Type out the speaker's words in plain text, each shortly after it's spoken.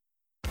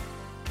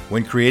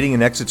When creating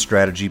an exit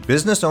strategy,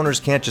 business owners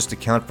can't just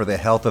account for the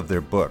health of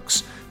their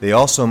books. They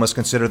also must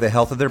consider the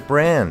health of their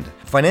brand.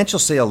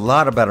 Financials say a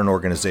lot about an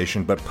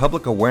organization, but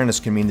public awareness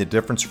can mean the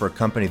difference for a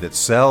company that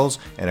sells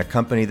and a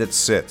company that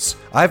sits.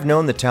 I've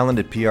known the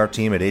talented PR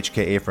team at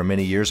HKA for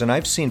many years, and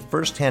I've seen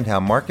firsthand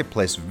how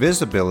marketplace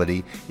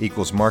visibility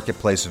equals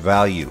marketplace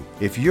value.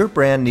 If your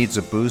brand needs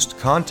a boost,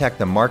 contact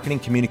the marketing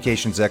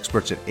communications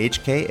experts at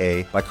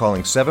HKA by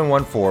calling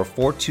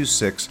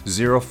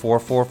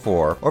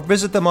 714-426-0444 or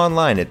visit them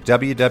online at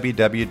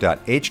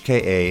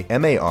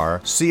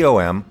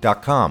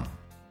www.hkamarcom.com.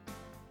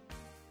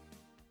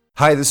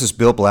 Hi, this is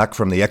Bill Black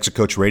from the Exit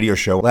Coach Radio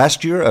Show.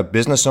 Last year, a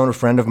business owner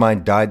friend of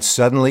mine died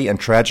suddenly and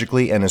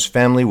tragically, and his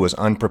family was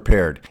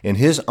unprepared. In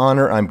his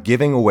honor, I'm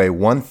giving away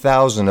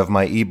 1,000 of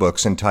my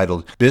ebooks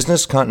entitled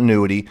Business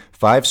Continuity,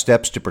 5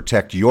 Steps to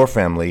Protect Your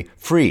Family,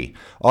 free.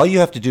 All you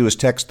have to do is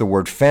text the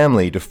word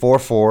family to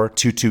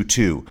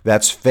 44222.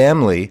 That's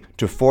family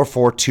to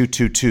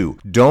 44222.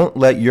 Don't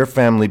let your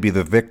family be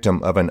the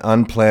victim of an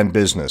unplanned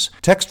business.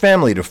 Text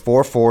family to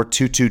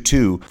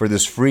 44222 for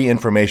this free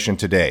information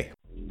today.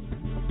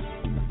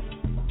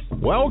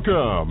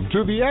 Welcome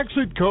to the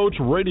Exit Coach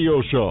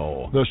Radio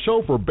Show, the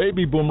show for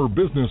baby boomer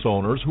business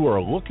owners who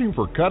are looking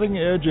for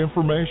cutting-edge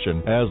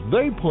information as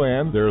they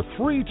plan their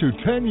 3 to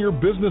 10-year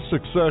business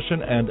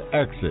succession and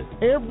exit.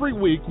 Every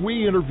week,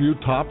 we interview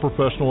top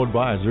professional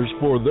advisors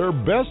for their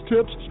best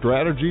tips,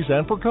 strategies,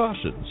 and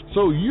precautions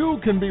so you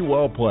can be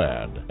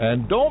well-planned.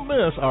 And don't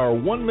miss our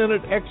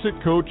 1-minute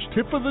Exit Coach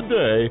tip of the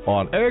day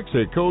on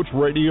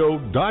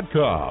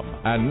ExitCoachRadio.com.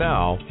 And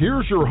now,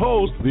 here's your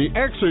host, the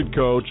Exit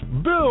Coach,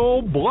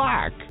 Bill Black.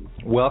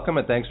 Welcome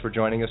and thanks for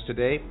joining us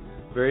today.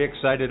 Very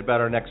excited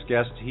about our next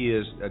guest. He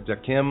is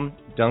Dakim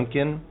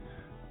Duncan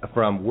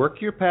from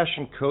Work Your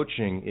Passion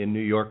Coaching in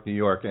New York, New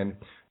York. And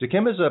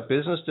Dakim is a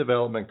business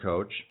development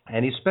coach,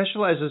 and he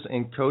specializes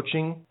in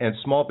coaching and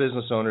small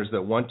business owners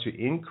that want to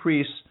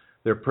increase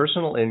their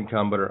personal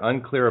income but are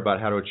unclear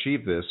about how to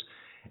achieve this.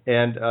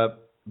 And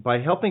by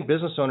helping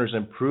business owners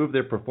improve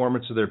their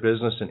performance of their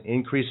business and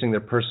increasing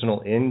their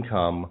personal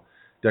income,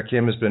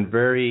 Dakim has been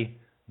very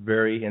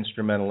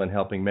instrumental in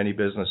helping many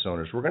business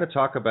owners. We're going to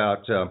talk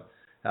about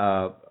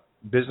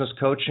business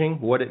coaching,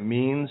 what it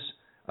means,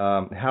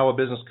 how a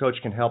business coach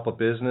can help a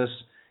business,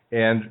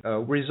 and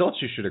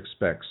results you should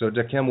expect. So,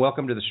 Dakim,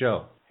 welcome to the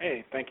show.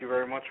 Hey, thank you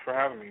very much for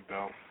having me,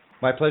 Bill.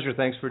 My pleasure.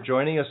 Thanks for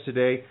joining us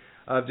today.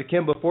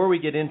 Dakim, before we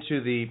get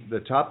into the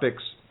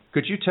topics,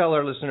 could you tell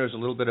our listeners a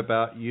little bit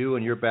about you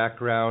and your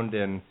background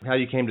and how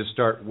you came to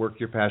start Work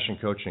Your Passion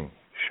Coaching?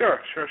 Sure.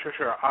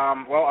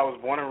 Well, I was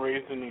born and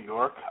raised in New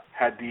York,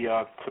 had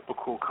the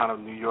typical kind of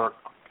New York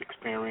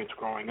experience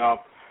growing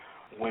up,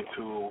 went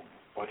to a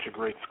bunch of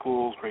great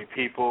schools, great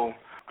people.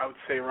 I would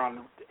say around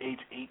age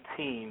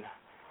 18,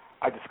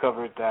 I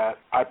discovered that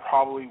I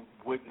probably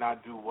would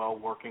not do well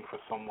working for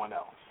someone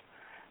else.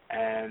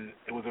 And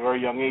it was a very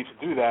young age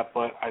to do that,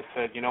 but I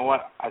said, you know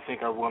what, I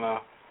think I want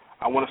to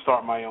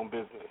start my own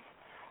business.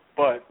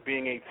 But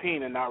being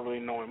 18 and not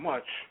really knowing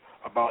much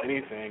about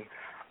anything,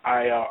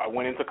 I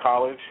went into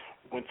college,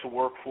 went to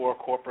work for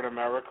corporate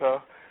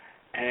America,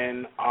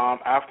 and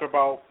after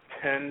about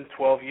 10,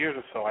 12 years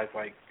or so, I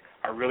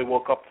really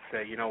woke up to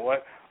say, you know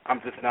what, I'm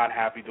just not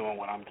happy doing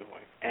what I'm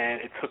doing. And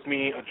it took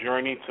me a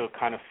journey to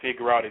kind of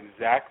figure out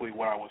exactly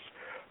what I was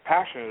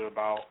passionate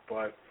about,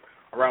 but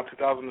around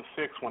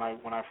 2006, when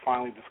I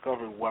finally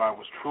discovered what I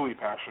was truly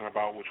passionate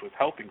about, which was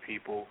helping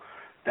people,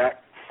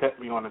 that set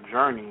me on a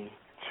journey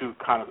to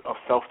kind of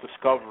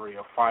self-discovery,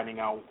 of finding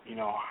out, you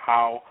know,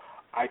 how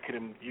I could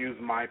use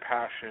my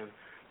passion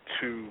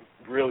to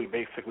really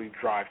basically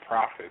drive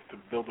profit, to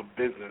build a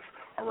business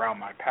around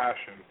my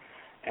passion.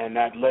 And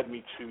that led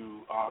me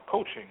to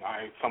coaching.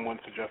 Someone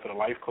suggested a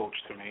life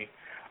coach to me.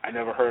 I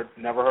never heard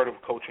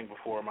of coaching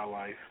before in my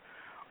life,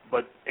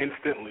 but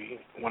instantly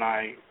when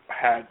I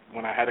had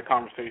a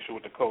conversation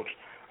with the coach,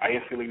 I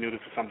instantly knew this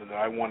was something that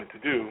I wanted to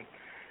do,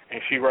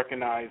 and she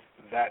recognized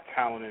that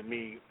talent in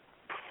me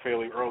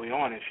fairly early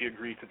on, and she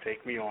agreed to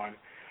take me on.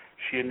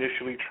 She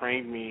initially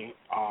trained me.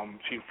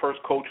 She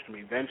first coached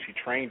me, then she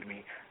trained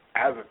me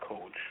as a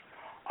coach,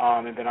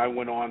 and then I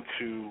went on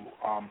to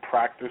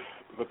practice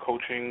the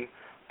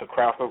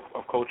craft of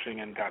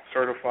coaching, and got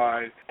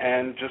certified,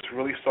 and just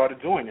really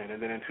started doing it.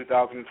 And then in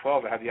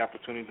 2012, I had the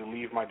opportunity to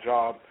leave my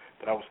job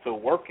that I was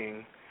still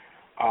working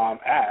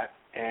at,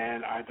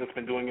 and I've just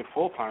been doing it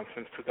full time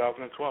since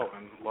 2012,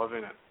 and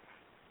loving it.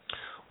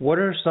 What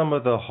are some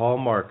of the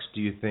hallmarks,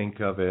 do you think,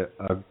 of a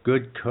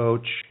good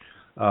coach?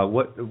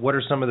 What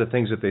are some of the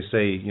things that they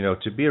say, you know,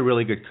 to be a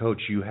really good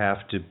coach, you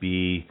have to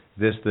be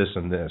this,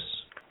 and this?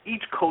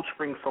 Each coach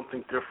brings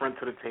something different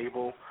to the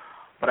table,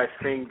 but I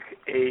think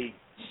a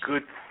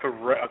good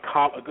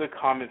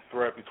common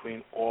thread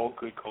between all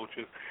good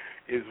coaches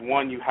is,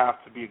 one, you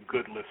have to be a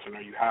good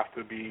listener. You have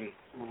to be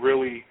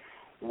really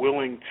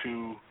willing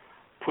to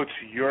put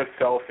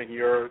yourself and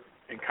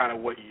kind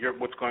of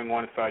what's going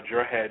on inside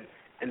your head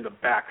in the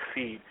back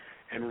seat,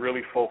 and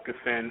really focus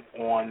in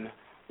on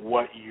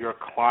what your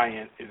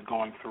client is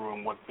going through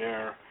and what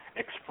they're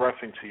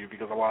expressing to you,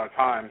 because a lot of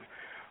times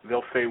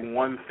they'll say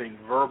one thing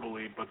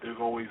verbally, but there's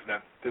always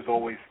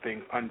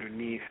things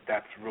underneath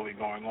that's really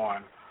going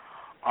on.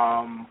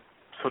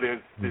 So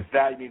there's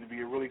that. You need to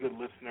be a really good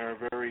listener,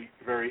 very,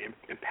 very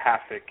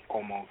empathic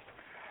almost.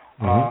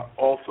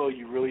 Also,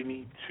 you really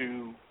need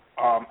to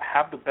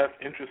have the best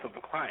interest of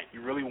the client.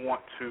 You really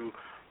want to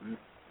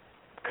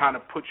kind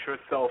of put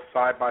yourself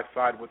side by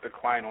side with the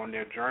client on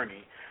their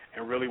journey,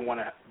 and really want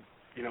to,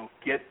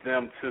 get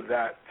them to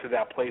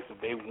that place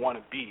that they want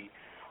to be,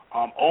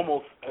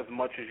 almost as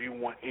much as you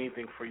want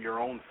anything for your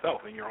own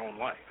self in your own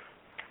life.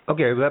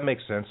 Okay, well, that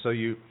makes sense. So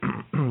you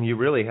we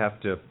really have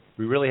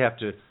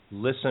to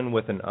listen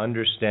with an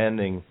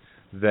understanding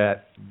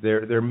that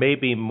there may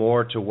be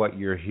more to what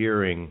you're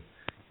hearing,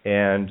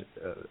 and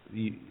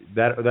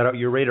that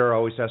your radar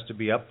always has to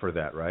be up for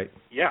that, right?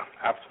 Yeah,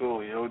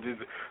 absolutely.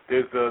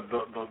 There's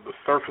the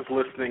surface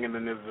listening, and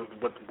then there's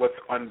what's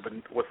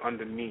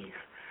underneath.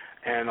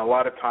 And a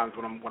lot of times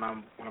when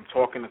I'm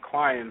talking to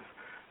clients,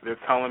 they're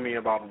telling me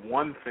about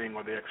one thing,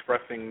 or they're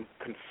expressing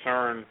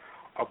concern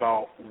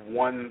about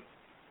one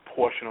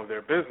portion of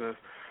their business,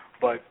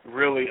 but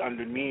really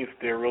underneath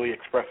they're really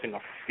expressing a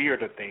fear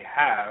that they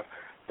have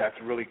that's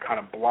really kind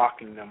of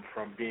blocking them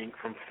from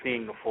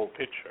seeing the full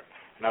picture.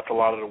 And that's a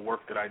lot of the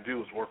work that I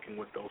do, is working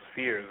with those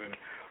fears and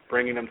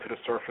bringing them to the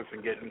surface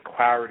and getting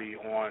clarity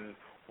on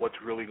what's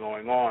really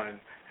going on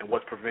and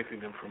what's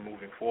preventing them from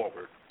moving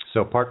forward.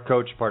 So part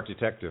coach, part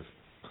detective.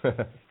 A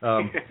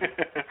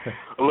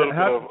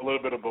little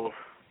bit of both.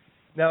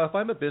 Now, if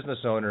I'm a business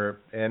owner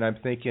and I'm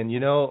thinking,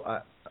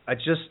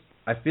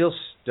 I feel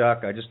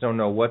stuck. I just don't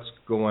know what's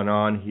going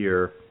on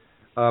here.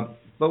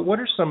 But what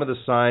are some of the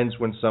signs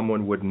when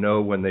someone would know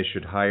when they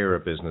should hire a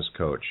business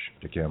coach,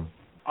 Dakim?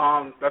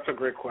 That's a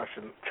great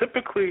question.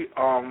 Typically,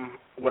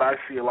 what I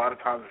see a lot of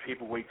times is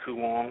people wait too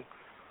long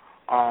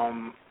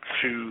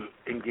to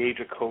engage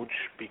a coach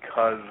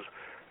because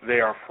they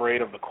are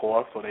afraid of the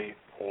cost,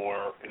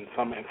 or in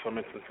some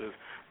instances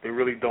they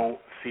really don't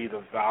see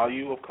the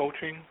value of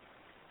coaching,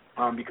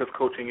 because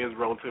coaching is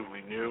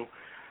relatively new,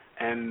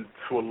 and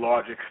to a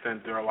large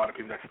extent there are a lot of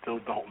people that still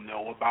don't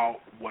know about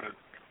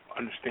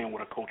understand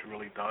what a coach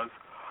really does.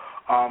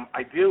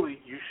 Ideally,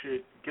 you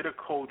should get a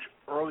coach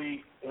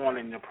early on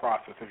in the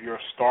process. If you're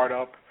a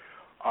startup,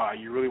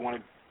 you really want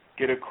to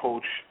get a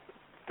coach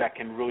that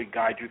can really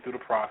guide you through the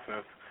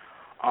process.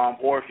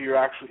 Or if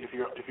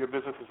your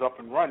business is up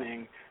and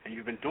running and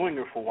you've been doing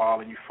it for a while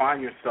and you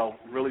find yourself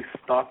really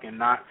stuck and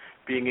not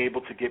being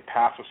able to get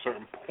past a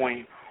certain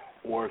point,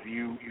 or if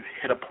you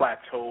hit a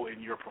plateau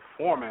in your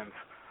performance,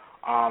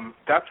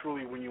 that's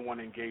really when you want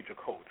to engage a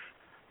coach.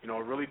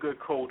 A really good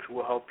coach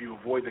will help you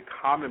avoid the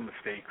common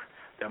mistakes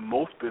that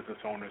most business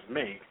owners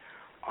make,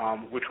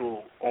 which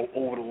will,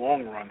 over the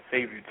long run,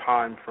 save you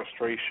time,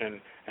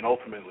 frustration, and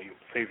ultimately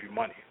save you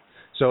money.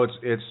 So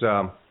it's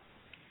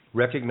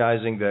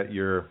recognizing that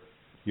you're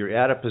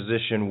at a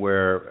position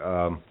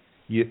where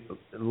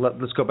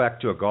let's go back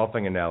to a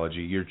golfing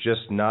analogy. You're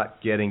just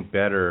not getting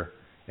better,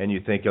 and you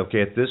think,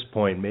 okay, at this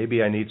point,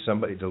 maybe I need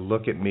somebody to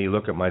look at me,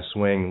 look at my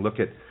swing, look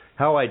at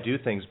how I do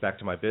things back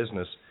to my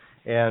business,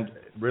 and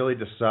really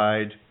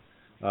decide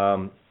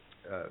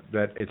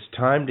that it's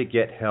time to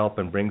get help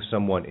and bring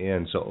someone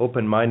in. So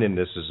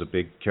open-mindedness is a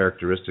big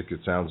characteristic, it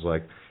sounds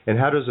like. And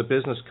how does a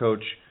business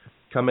coach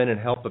come in and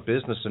help a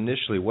business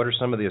initially? What are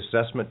some of the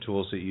assessment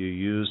tools that you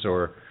use,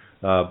 or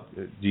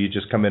do you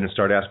just come in and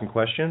start asking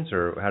questions,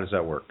 or how does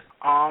that work?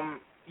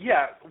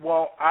 Yeah,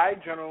 well, I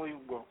generally,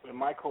 in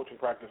my coaching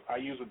practice, I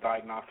use a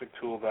diagnostic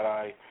tool that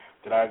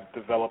I've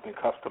developed and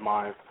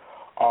customized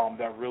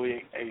that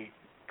really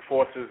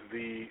forces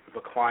the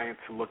client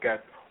to look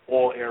at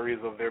all areas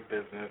of their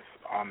business,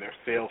 their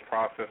sales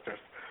process,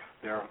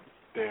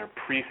 their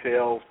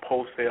pre-sales,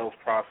 post-sales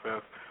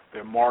process,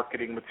 their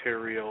marketing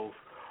materials,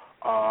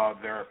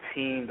 their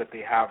team that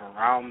they have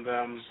around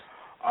them,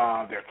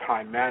 their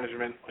time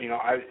management.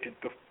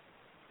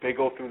 They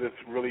go through this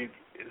really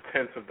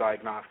intensive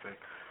diagnostic.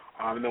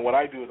 And then what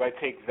I do is I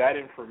take that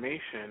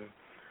information,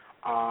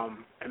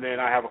 and then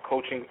I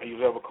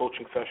usually have a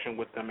coaching session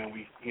with them, and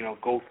we,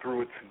 go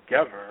through it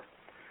together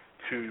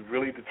to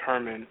really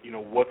determine,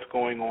 what's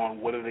going on,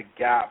 what are the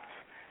gaps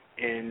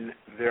in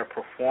their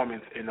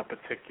performance in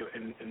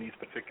these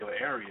particular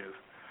areas.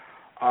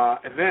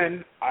 And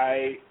then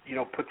I,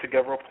 put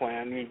together a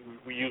plan.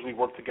 We usually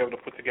work together to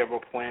put together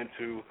a plan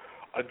to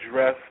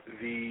address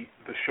the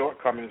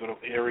shortcomings of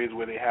the areas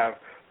where they have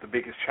the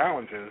biggest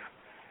challenges,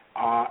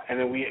 and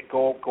then we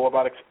go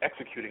about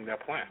executing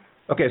that plan.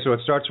 Okay, so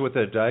it starts with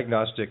a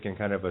diagnostic and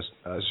kind of a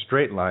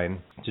straight line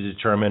to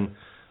determine,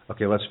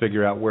 okay, let's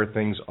figure out where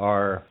things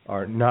are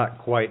not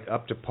quite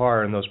up to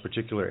par in those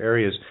particular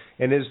areas.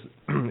 And is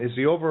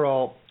the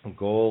overall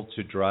goal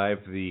to drive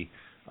the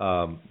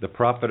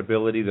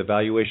profitability, the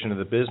valuation of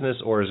the business,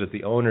 or is it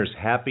the owner's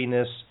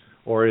happiness,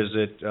 or is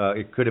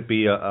it could it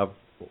be a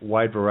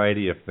wide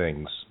variety of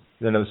things?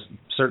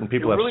 Certain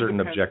people have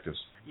certain objectives.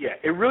 Yeah,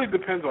 it really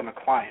depends on the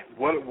client.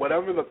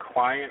 Whatever the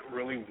client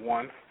really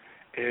wants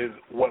is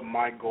what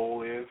my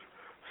goal is.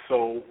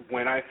 So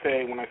when I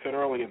said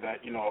earlier that,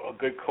 a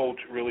good coach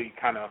really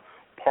kind of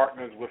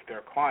partners with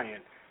their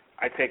client,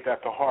 I take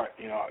that to heart,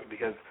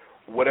 because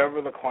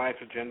whatever the client's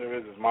agenda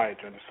is my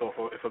agenda. So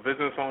if a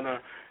business owner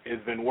has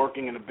been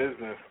working in a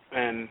business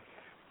and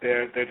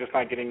they're just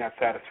not getting that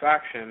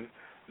satisfaction,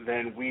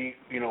 then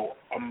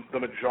the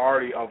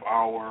majority of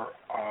our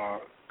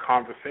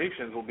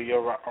conversations will be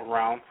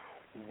around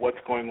what's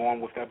going on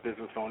with that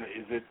business owner.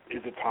 Is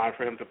it time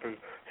for him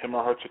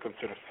or her to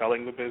consider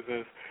selling the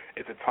business?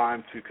 Is it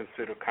time to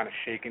consider kind of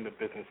shaking the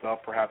business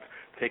up, perhaps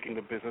taking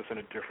the business in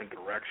a different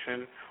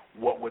direction?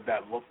 What would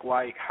that look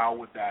like? How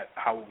would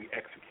we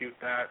execute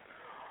that?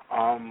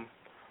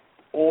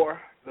 Or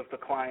if the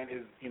client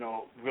is,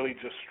 really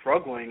just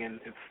struggling and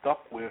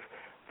stuck with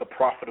the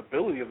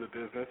profitability of the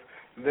business,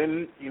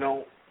 then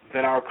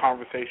our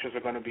conversations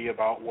are going to be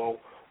about, well,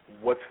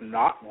 what's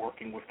not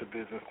working with the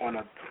business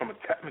from a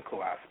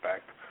technical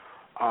aspect,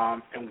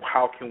 and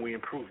how can we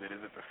improve it? Is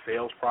it the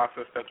sales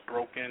process that's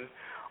broken?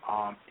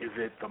 Is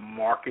it the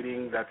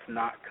marketing that's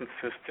not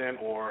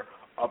consistent or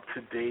up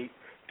to date?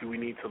 Do we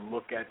need to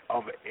look at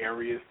other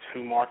areas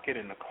to market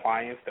and the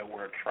clients that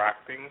we're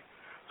attracting?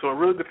 So it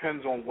really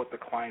depends on what the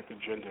client's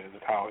agenda is.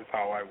 Is how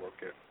I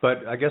work it.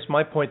 But I guess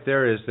my point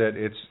there is that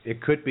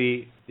it could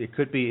be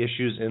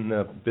issues in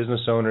the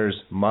business owner's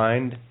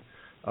mind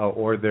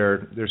or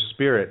their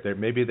spirit.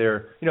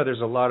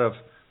 There's a lot of,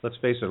 let's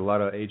face it, a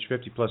lot of age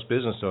 50 plus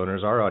business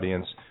owners, our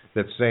audience,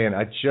 that's saying,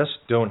 I just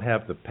don't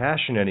have the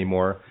passion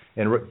anymore.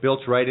 And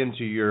built right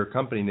into your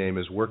company name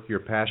is Work Your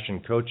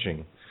Passion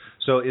Coaching.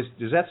 So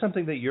is that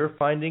something that you're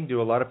finding?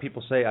 Do a lot of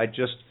people say, I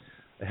just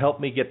help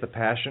me get the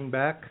passion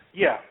back?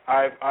 Yeah,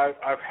 I've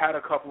had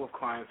a couple of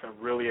clients that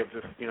really have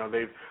just,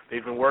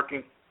 they've been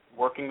working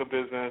the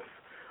business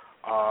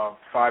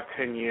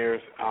 5-10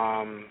 years,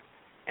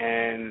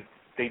 and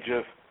they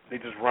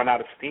just run out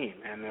of steam,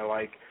 and they're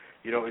like,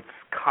 it's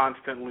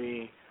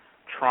constantly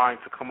trying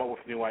to come up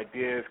with new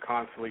ideas,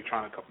 constantly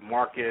trying to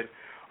market,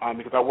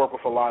 because I work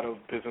with a lot of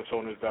business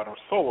owners that are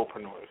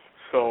solopreneurs.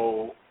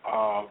 So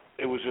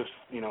it was just,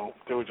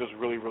 they were just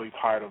really, really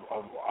tired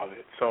of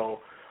it. So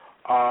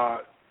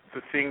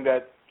the thing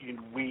that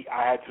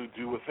I had to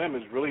do with them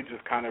is really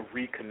just kind of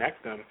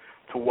reconnect them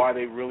to why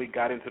they really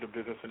got into the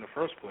business in the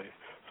first place.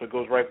 So it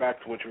goes right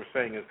back to what you were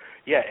saying is,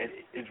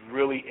 it's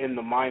really in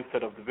the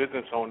mindset of the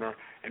business owner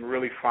and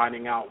really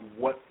finding out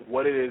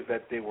what it is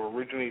that they were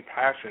originally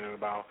passionate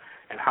about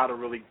and how to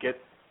really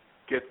get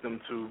them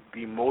to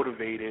be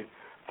motivated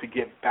to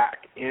get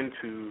back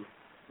into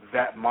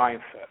that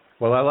mindset.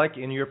 Well, I like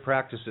in your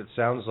practice, it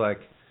sounds like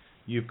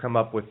you've come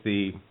up with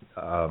the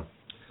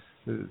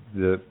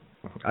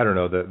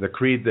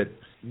creed that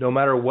no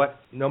matter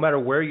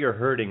where you're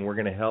hurting, we're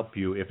going to help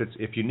you.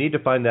 If you need to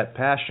find that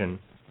passion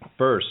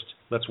first,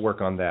 let's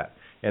work on that.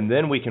 And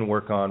then we can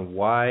work on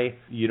why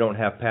you don't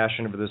have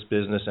passion for this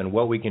business and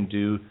what we can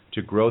do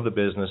to grow the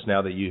business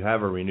now that you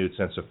have a renewed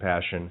sense of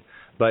passion.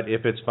 But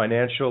if it's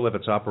financial, if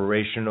it's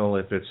operational,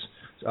 if it's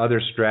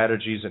other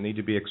strategies that need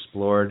to be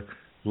explored,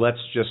 let's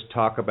just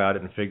talk about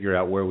it and figure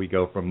out where we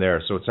go from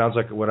there. So it sounds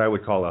like what I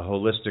would call a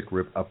holistic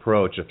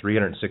approach, a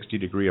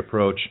 360-degree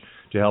approach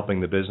to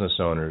helping the business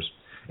owners.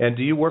 And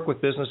do you work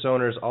with business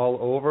owners all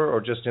over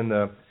or just in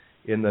the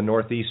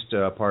northeast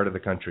part of the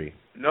country?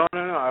 No.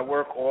 I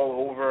work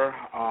all over.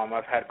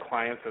 I've had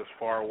clients as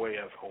far away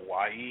as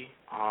Hawaii,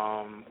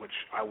 which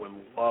I would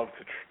love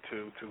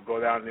to go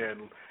down there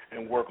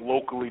and work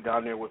locally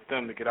down there with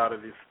them to get out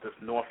of this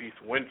northeast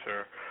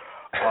winter.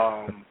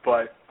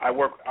 But I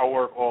work all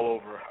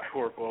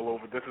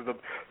over. This is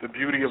the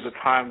beauty of the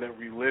time that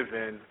we live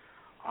in.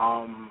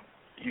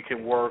 You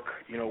can work,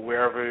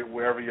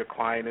 wherever your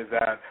client is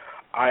at.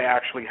 I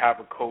actually have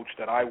a coach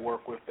that I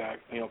work with that,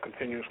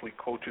 continuously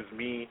coaches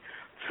me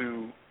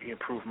to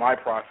improve my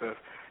process,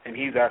 and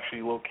he's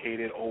actually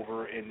located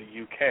over in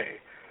the UK.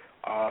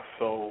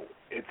 So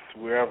it's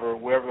wherever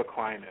the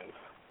client is.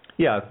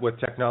 Yeah, with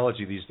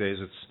technology these days,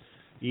 it's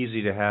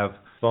easy to have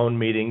phone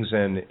meetings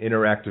and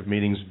interactive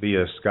meetings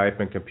via Skype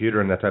and computer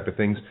and that type of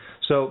things.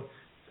 So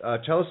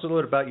tell us a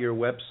little bit about your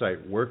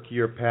website,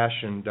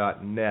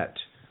 workyourpassion.net.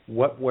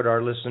 What would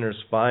our listeners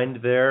find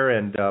there,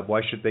 and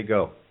why should they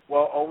go?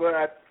 Well, over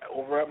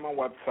at my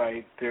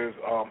website, there's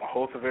a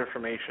host of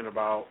information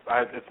about.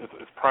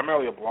 It's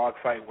primarily a blog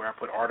site where I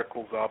put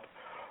articles up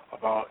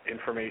about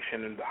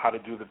information and how to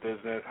do the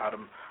business, how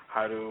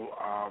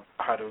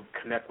to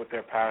connect with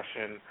their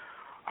passion.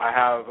 I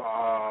have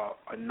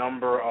a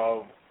number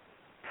of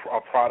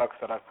products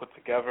that I've put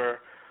together.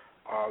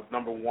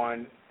 Number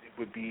one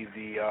would be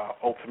the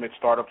Ultimate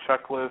Startup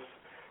Checklist,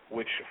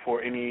 which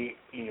for any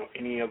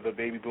of the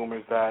baby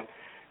boomers that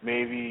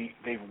maybe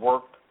they've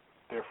worked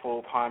their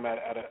full time at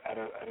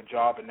a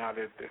job and now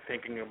they're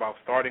thinking about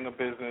starting a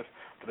business,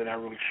 but they're not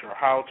really sure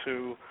how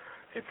to.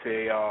 It's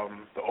the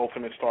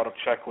Ultimate Startup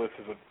Checklist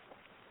is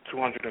a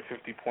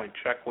 250-point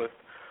checklist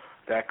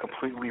that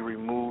completely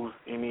removes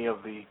any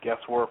of the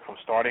guesswork from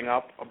starting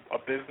up a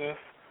business.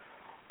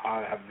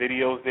 I have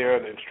videos there,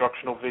 the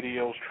instructional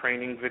videos,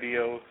 training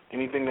videos,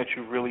 anything that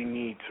you really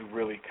need to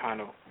really kind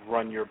of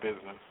run your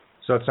business.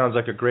 So it sounds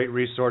like a great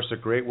resource, a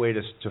great way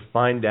to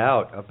find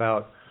out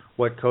about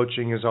what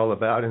coaching is all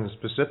about, and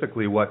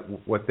specifically what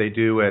they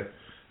do at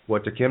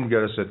what Dakim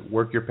does at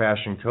Work Your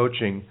Passion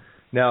Coaching.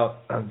 Now,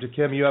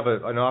 Dakim, you have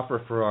an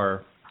offer for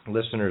our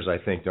listeners, I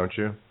think, don't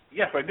you?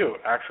 Yes, I do,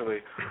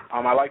 actually.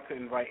 I'd like to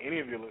invite any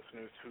of your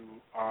listeners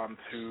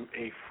to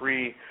a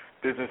free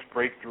business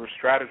breakthrough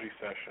strategy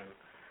session.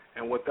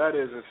 And what that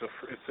is, it's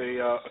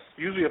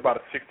usually about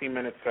a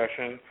 60-minute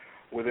session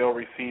where they'll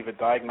receive a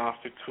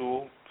diagnostic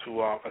tool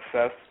to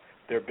assess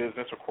their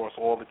business across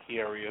all the key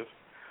areas.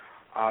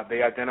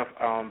 They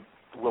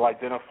will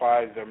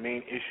identify their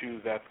main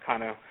issues that's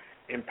kind of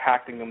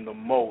impacting them the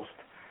most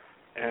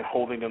and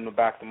holding them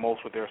back the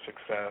most with their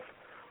success.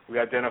 We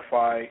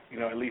identify,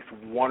 at least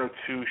one or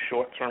two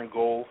short-term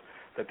goals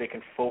that they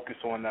can focus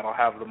on that'll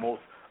have the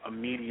most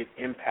immediate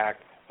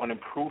impact on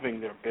improving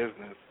their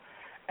business.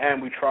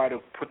 And we try to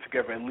put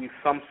together at least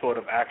some sort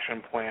of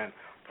action plan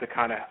to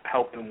kind of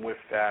help them with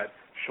that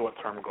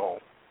short-term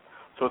goal.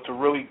 So it's a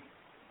really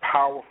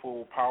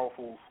powerful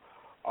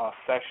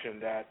session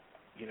that,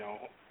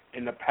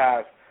 in the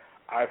past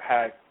I've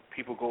had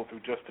people go through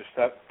just a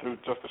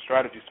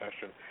strategy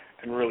session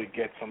and really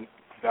get some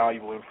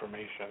valuable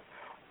information.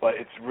 But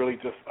it's really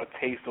just a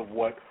taste of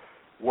what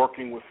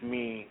working with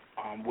me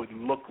would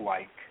look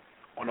like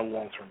on a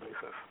long-term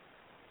basis.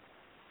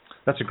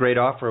 That's a great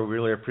offer. We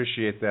really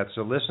appreciate that.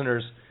 So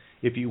listeners,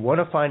 if you want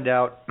to find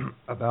out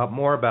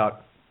more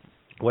about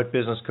what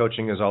business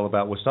coaching is all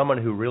about with someone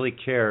who really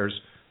cares,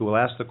 who will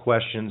ask the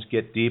questions,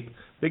 get deep,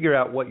 figure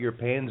out what your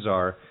pains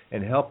are,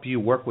 and help you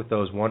work with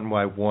those one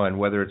by one,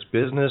 whether it's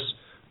business,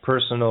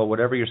 personal,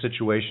 whatever your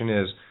situation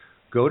is,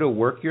 go to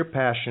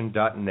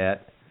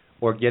workyourpassion.net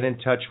or get in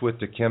touch with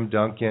Dakim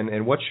Duncan.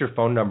 And what's your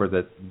phone number,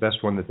 the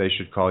best one that they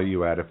should call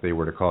you at if they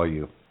were to call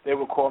you? They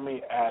will call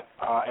me at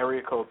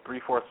area code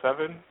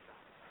 347-338-1145.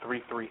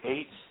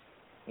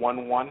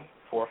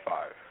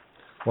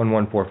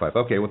 1145.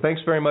 Okay, well,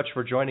 thanks very much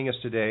for joining us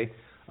today.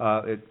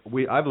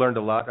 I've learned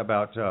a lot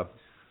about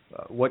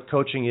what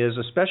coaching is,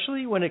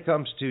 especially when it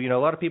comes to, a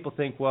lot of people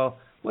think, well,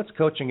 what's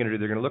coaching going to do?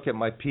 They're going to look at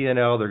my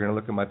P&L, they're going to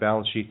look at my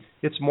balance sheet.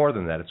 It's more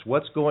than that. It's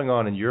what's going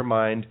on in your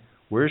mind.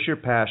 Where's your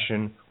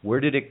passion? Where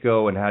did it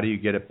go, and how do you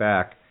get it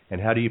back?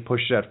 And how do you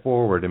push that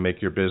forward and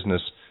make your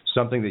business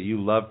something that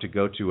you love to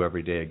go to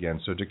every day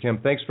again? So,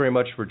 Dakim, thanks very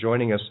much for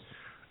joining us.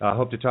 I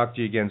hope to talk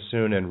to you again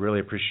soon, and really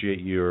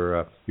appreciate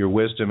your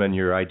wisdom and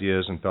your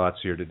ideas and thoughts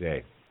here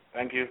today.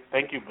 Thank you.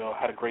 Thank you, Bill. I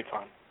had a great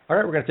time. All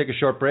right, we're going to take a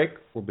short break.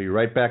 We'll be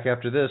right back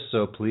after this,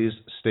 so please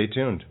stay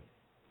tuned.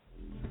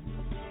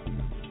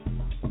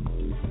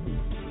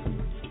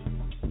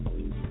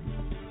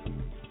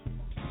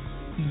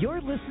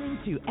 You're listening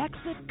to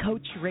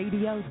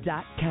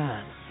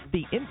ExitCoachRadio.com,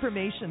 the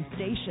information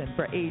station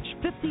for age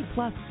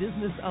 50-plus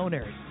business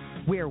owners,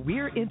 where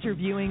we're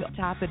interviewing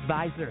top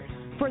advisors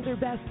for their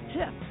best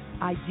tips,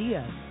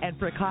 ideas, and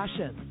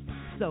precautions,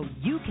 so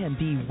you can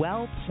be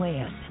well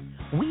planned.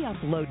 We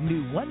upload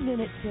new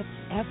 1-minute tips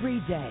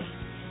every day.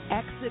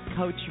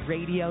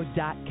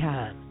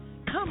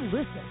 ExitCoachRadio.com. Come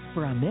listen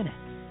for a minute.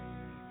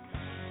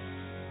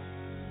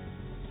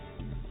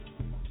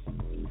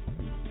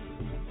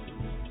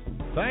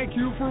 Thank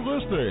you for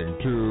listening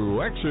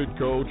to Exit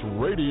Coach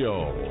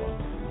Radio.